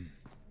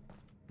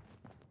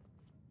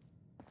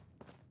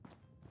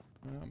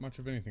 Not much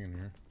of anything in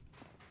here.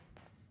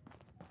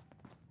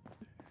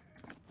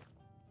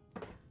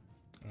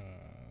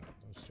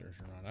 Those stairs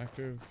are not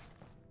active.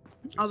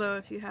 Although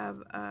if you have,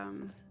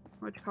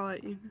 what you call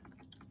it,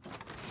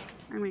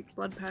 I make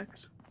blood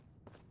packs.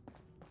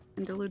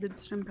 And diluted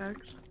stim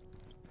packs.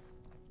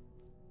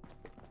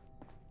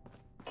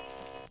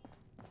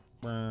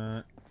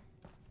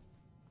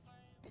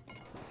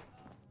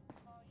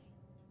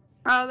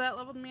 Oh, that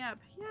leveled me up.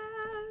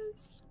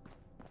 Yes.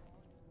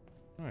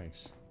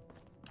 Nice.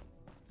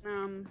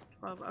 12.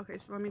 Okay,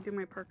 so let me do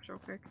my perks real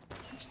quick.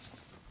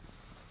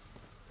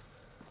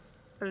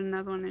 Put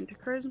another one into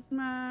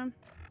charisma.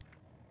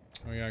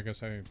 Oh yeah, I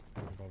guess I have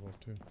a level up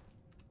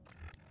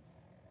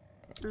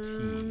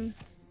too.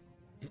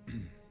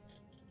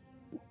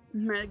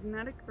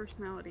 Magnetic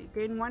personality.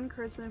 Gain 1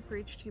 charisma for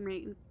each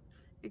teammate,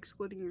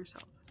 excluding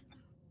yourself.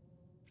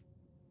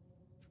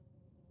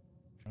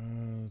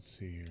 Let's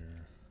see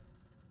here.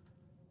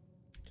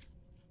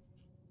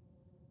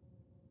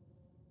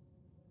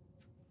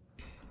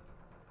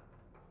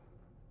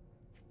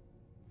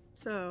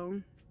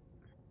 So,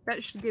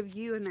 that should give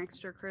you an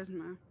extra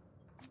charisma.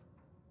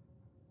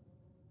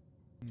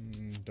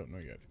 Don't know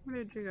yet. Where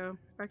did you go?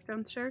 Back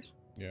downstairs?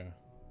 Yeah,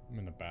 I'm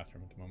in the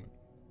bathroom at the moment.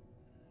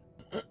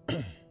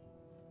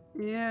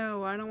 Yeah,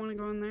 well, I don't want to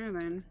go in there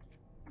then.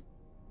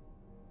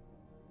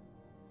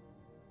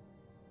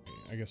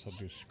 I guess I'll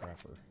do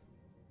Scrapper.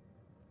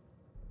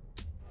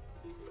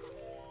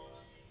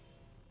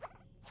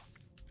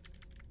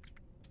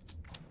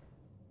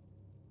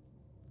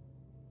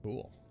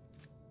 Cool.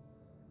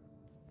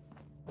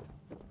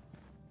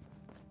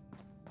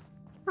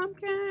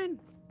 Pumpkin!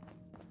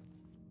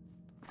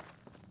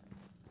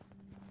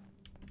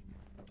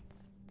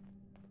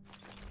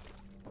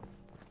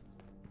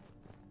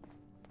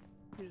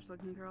 You're just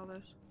looking through all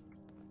this.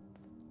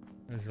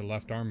 There's your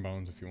left arm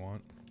bones if you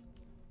want.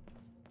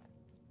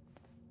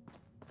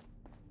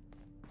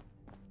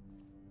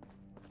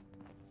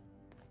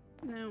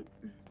 No.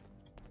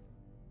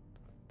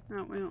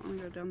 No, we don't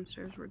want to go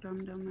downstairs. We're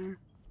done down there.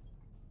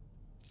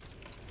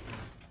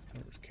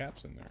 There's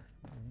caps in there.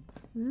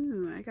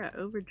 Ooh, I got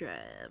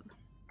overdrive.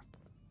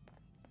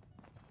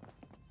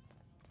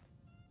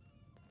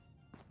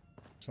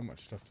 So much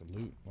stuff to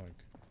loot.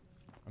 Like,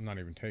 I'm not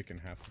even taking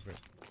half of it.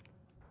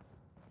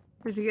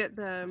 Did you get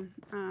the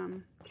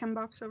chem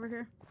box over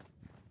here?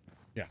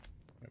 Yeah.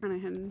 Yep. Kind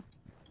of hidden.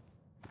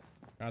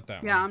 Got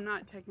that one. Yeah, I'm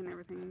not taking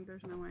everything.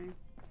 There's no way.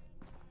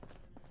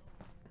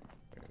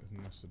 Okay,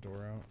 isn't this the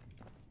door out?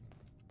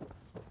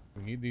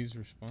 We need these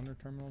responder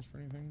terminals for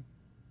anything?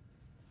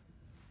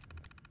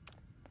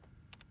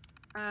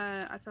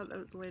 I thought that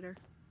was later.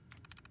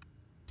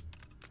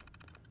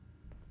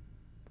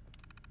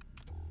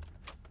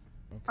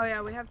 Okay. Oh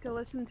yeah, we have to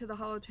listen to the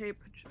holotape.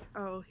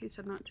 Oh, he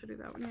said not to do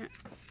that one yet.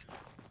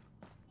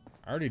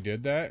 I already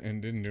did that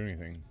and didn't do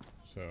anything,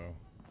 so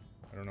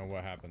I don't know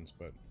what happens,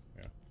 but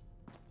yeah.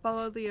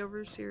 Follow the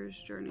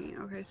Overseer's journey.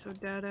 Okay, so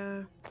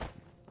data.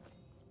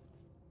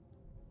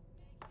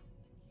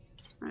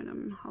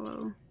 Item,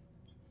 hello.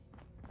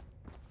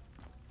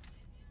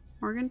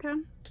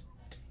 Morgantown?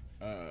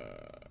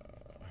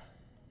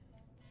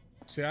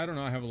 See, I don't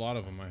know. I have a lot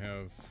of them. I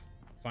have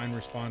find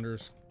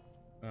responders,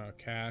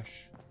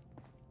 cache,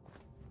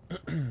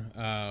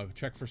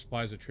 check for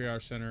supplies at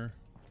triage center.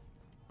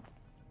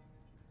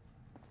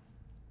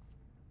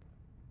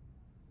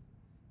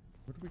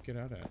 Where do we get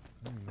out at? I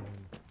don't even know where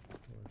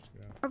to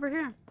get out. Over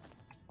here.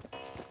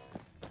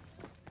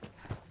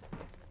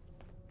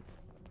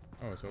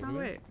 Oh, it's over Oh,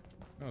 there? wait.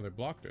 No, they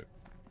blocked it.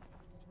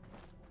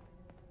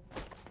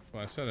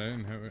 Well, I said I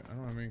didn't have it. I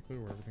don't have any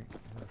clue where everything is.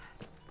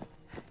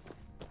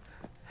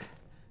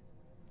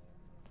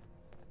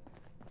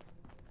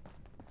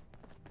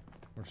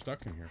 We're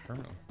stuck in here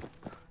permanently.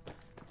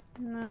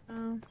 No.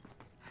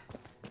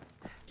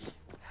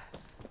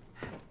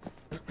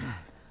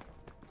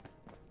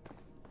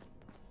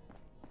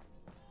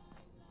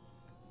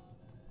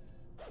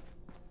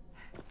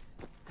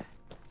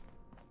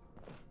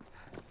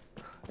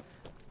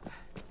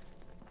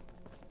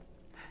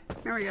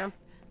 There we go.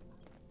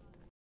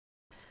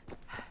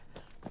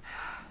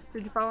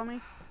 Did you follow me?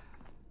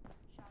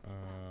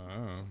 I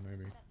don't know,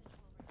 maybe.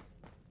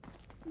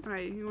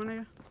 Alright, you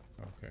wanna...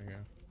 Okay, yeah.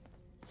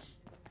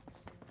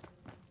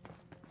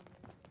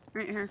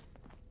 Right here.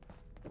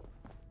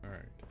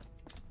 Alright.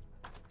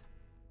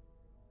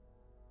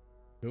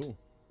 Cool.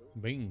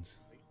 Beans.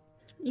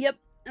 Yep,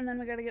 and then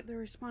we gotta get the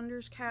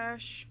responders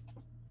cache.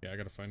 Yeah, I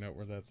gotta find out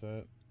where that's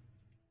at.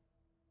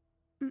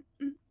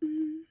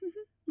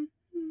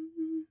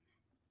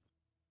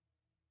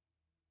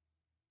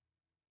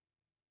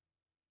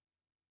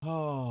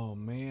 Oh,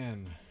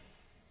 man.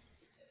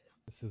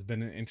 This has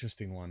been an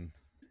interesting one.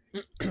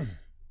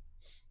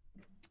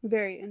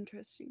 Very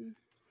interesting.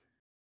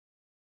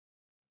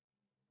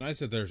 Nice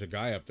that there's a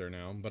guy up there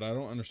now, but I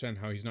don't understand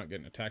how he's not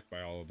getting attacked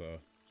by all of the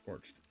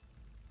Scorched.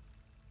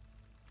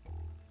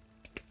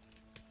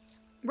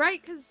 Right,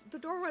 because the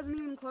door wasn't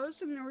even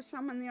closed and there were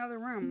some in the other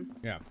room.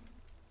 Yeah.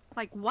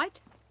 Like,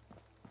 what?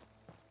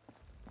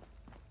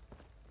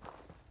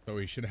 So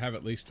he should have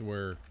at least to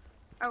where...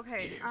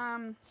 Okay,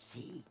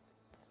 See?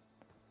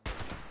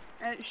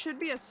 it should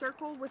be a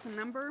circle with a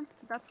number.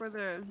 That's where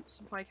the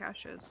supply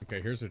cache is.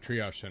 Okay, here's the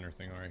triage center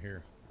thing right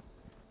here.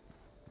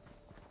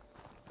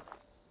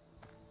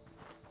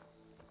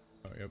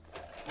 Oh, yep.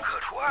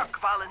 Good work,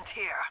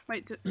 volunteer.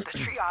 Wait, the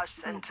triage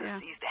center yeah.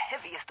 sees the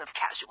heaviest of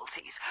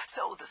casualties,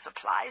 so the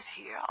supplies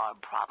here are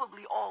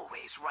probably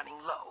always running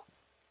low.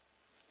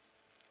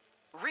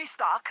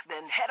 Restock,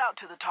 then head out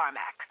to the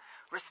tarmac.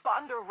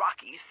 Responder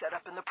Rocky's set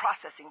up in the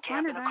processing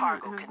camp in a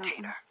cargo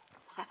container.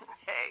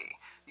 Hey,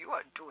 you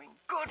are doing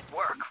good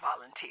work,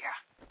 volunteer.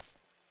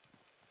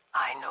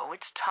 I know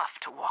it's tough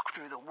to walk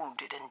through the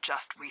wounded and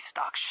just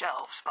restock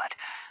shelves, but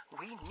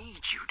we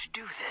need you to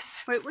do this.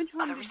 Wait, which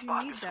one Other did you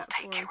need responders that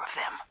will take care of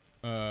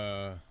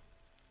them.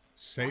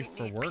 Safe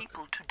for work? We need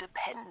people to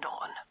depend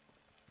on.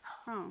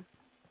 Oh.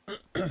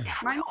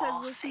 If Mine we're says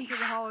all listen safe, to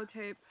the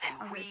holotape. then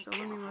Okay, we so let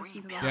can me listen to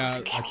the rebuild Yeah,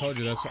 holotape. I told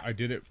you that's. I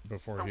did it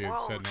before The he had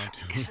world said not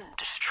to. isn't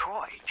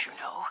destroyed, you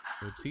know.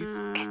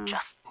 Oopsies. It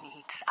just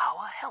needs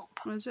our help.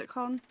 What is it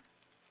called?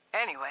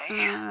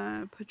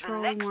 Anyway,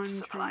 Patrol the next 1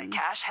 supply training.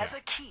 cache has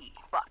a key,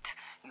 but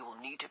you will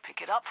need to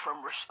pick it up from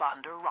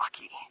Responder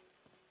Rocky.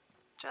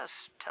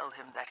 Just tell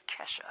him that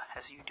Kesha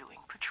has you doing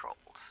patrols.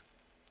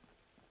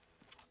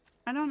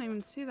 I don't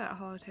even see that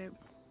holotape.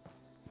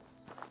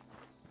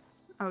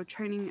 Oh,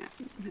 training.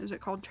 Is it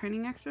called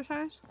training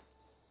exercise?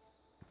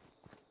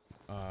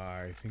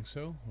 I think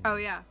so. Oh,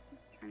 yeah.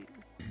 Training.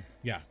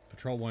 Yeah,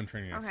 Patrol 1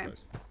 training Okay.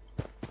 exercise.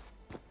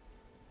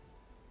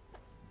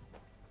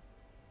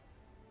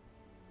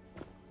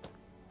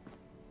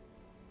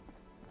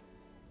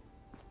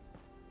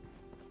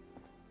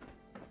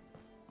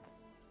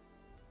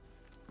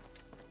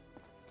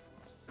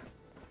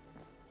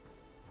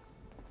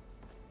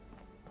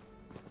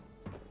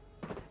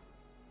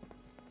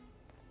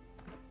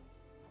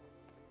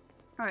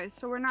 Alright,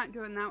 so we're not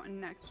doing that one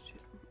next,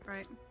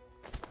 right?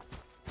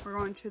 We're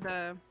going to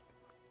the...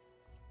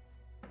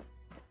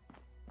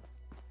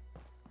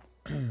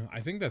 I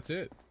think that's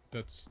it.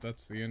 That's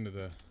the end of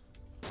the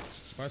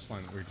quest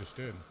line that we just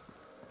did.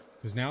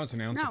 Because now it's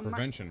an ounce of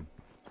prevention.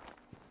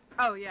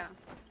 Oh, yeah.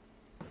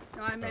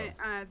 No, I meant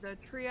the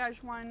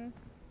triage one.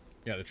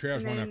 Yeah, the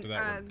triage one after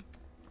that one.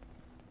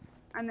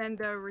 And then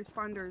the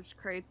responders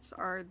crates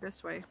are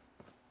this way.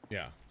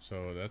 Yeah,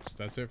 so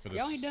that's it for this.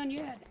 Y'all ain't done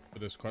yet. For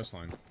this quest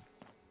line.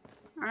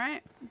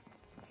 Alright.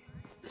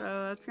 So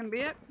that's gonna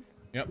be it?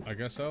 Yep, I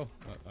guess so.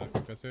 I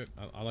think that's it.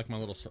 I like my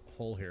little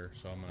hole here,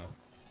 so I'm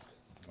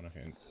gonna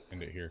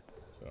end it here.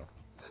 So.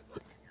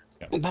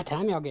 Yep. By the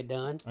time y'all get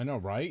done. I know,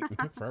 right? We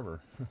took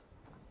forever.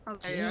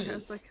 Okay, yeah,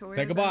 it's like a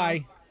Say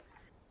goodbye.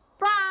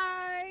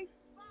 Bye.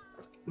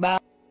 Bye.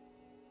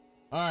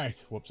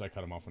 Alright. Whoops, I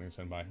cut him off when he was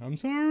saying bye. I'm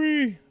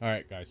sorry.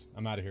 Alright, guys.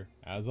 I'm out of here.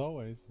 As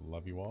always,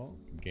 love you all.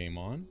 Game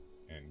on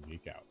and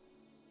geek out.